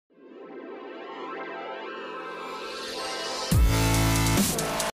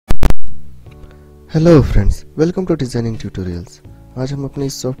Hello friends, welcome to designing tutorials. आज हम अपने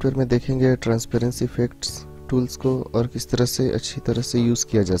इस सॉफ्टवेयर में देखेंगे ट्रांसपेरेंसी इफेक्ट्स टूल्स को और किस तरह से अच्छी तरह से यूज़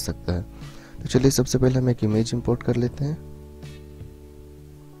किया जा सकता है। तो चलिए सबसे पहले हम एक इमेज इंपोर्ट कर लेते हैं।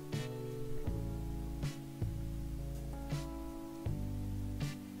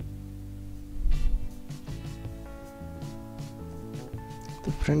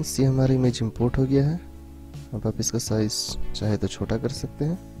 तो फ्रेंड्स, ये हमारा इमेज इंपोर्ट हो गया है। अब आप इसका साइज चाहे तो छोटा कर सकते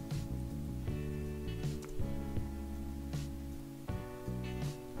हैं।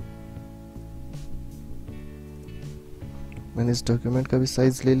 मैंने इस डॉक्यूमेंट का भी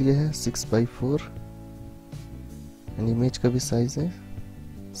साइज ले लिया है 6x4 एंड इमेज का भी साइज है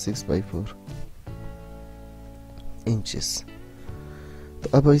 6x4 इंचेस।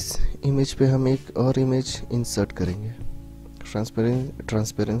 तो अब इस इमेज पे हम एक और इमेज इंसर्ट करेंगे।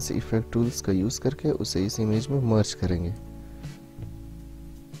 ट्रांसपेरेंसी इफेक्ट टूल्स का यूज करके उसे इस इमेज में मर्ज करेंगे।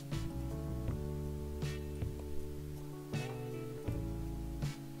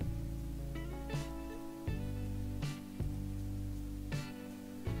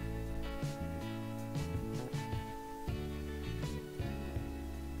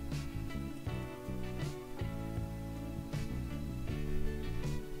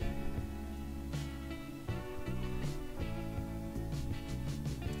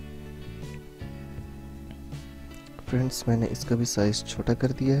 फ्रेंड्स, मैंने इसका भी साइज छोटा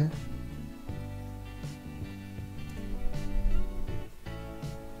कर दिया है।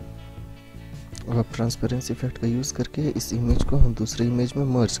 और अब ट्रांसपेरेंसी इफेक्ट का यूज करके इस इमेज को हम दूसरे इमेज में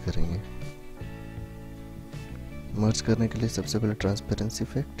मर्ज करेंगे। मर्ज करने के लिए सबसे पहले ट्रांसपेरेंसी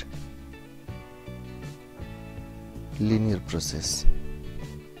इफेक्ट, लीनियर प्रोसेस।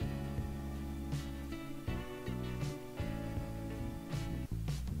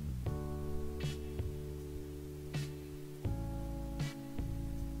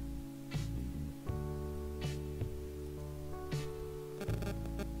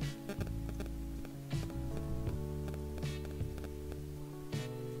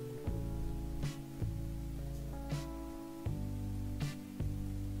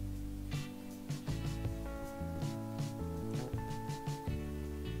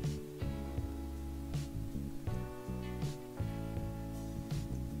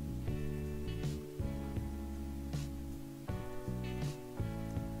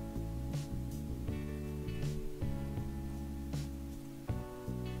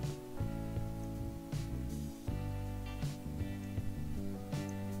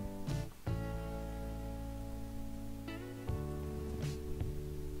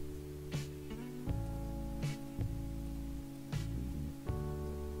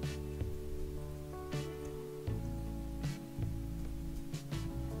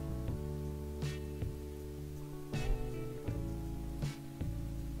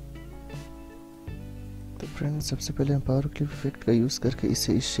 तो फ्रेंड्स, सबसे पहले हम पावर क्लिप इफेक्ट का यूज करके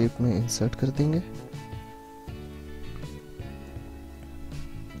इसे इस शेप में इंसर्ट कर देंगे।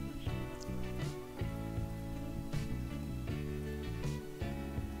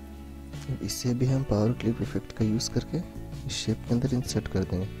 इसे भी हम पावर क्लिप इफेक्ट का यूज करके इस शेप के अंदर इंसर्ट कर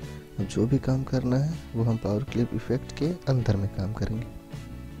देंगे। अब जो भी काम करना है वो हम पावर क्लिप इफेक्ट के अंदर में काम करेंगे।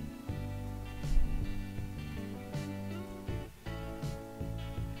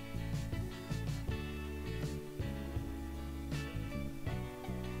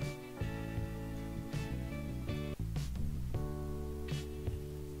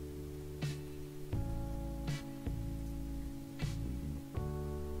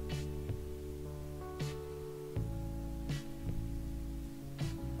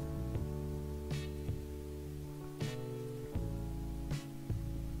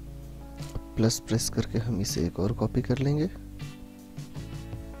 प्लस प्रेस करके हम इसे एक और कॉपी कर लेंगे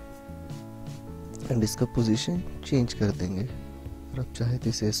एंड इसका पोजीशन चेंज कर देंगे। और आप चाहे तो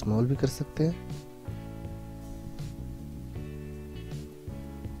इसे स्मॉल भी कर सकते हैं।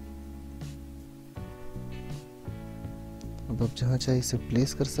 अब आप जहाँ चाहे इसे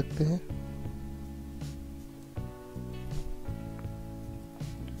प्लेस कर सकते हैं।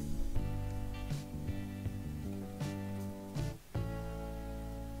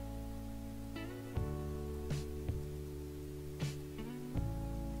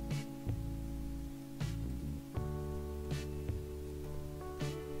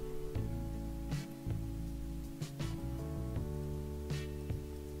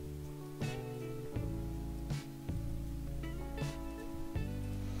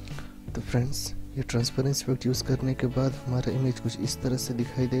 तो फ्रेंड्स, ये ट्रांसपेरेंसी इफेक्ट यूज़ करने के बाद हमारा इमेज कुछ इस तरह से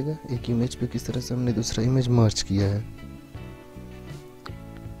दिखाई देगा। एक इमेज पे किस तरह से हमने दूसरा इमेज मर्ज किया है।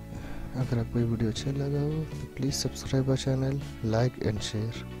 अगर आपको ये वीडियो अच्छा लगा हो तो please subscribe our channel, like and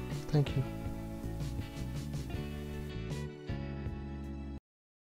share. Thank you.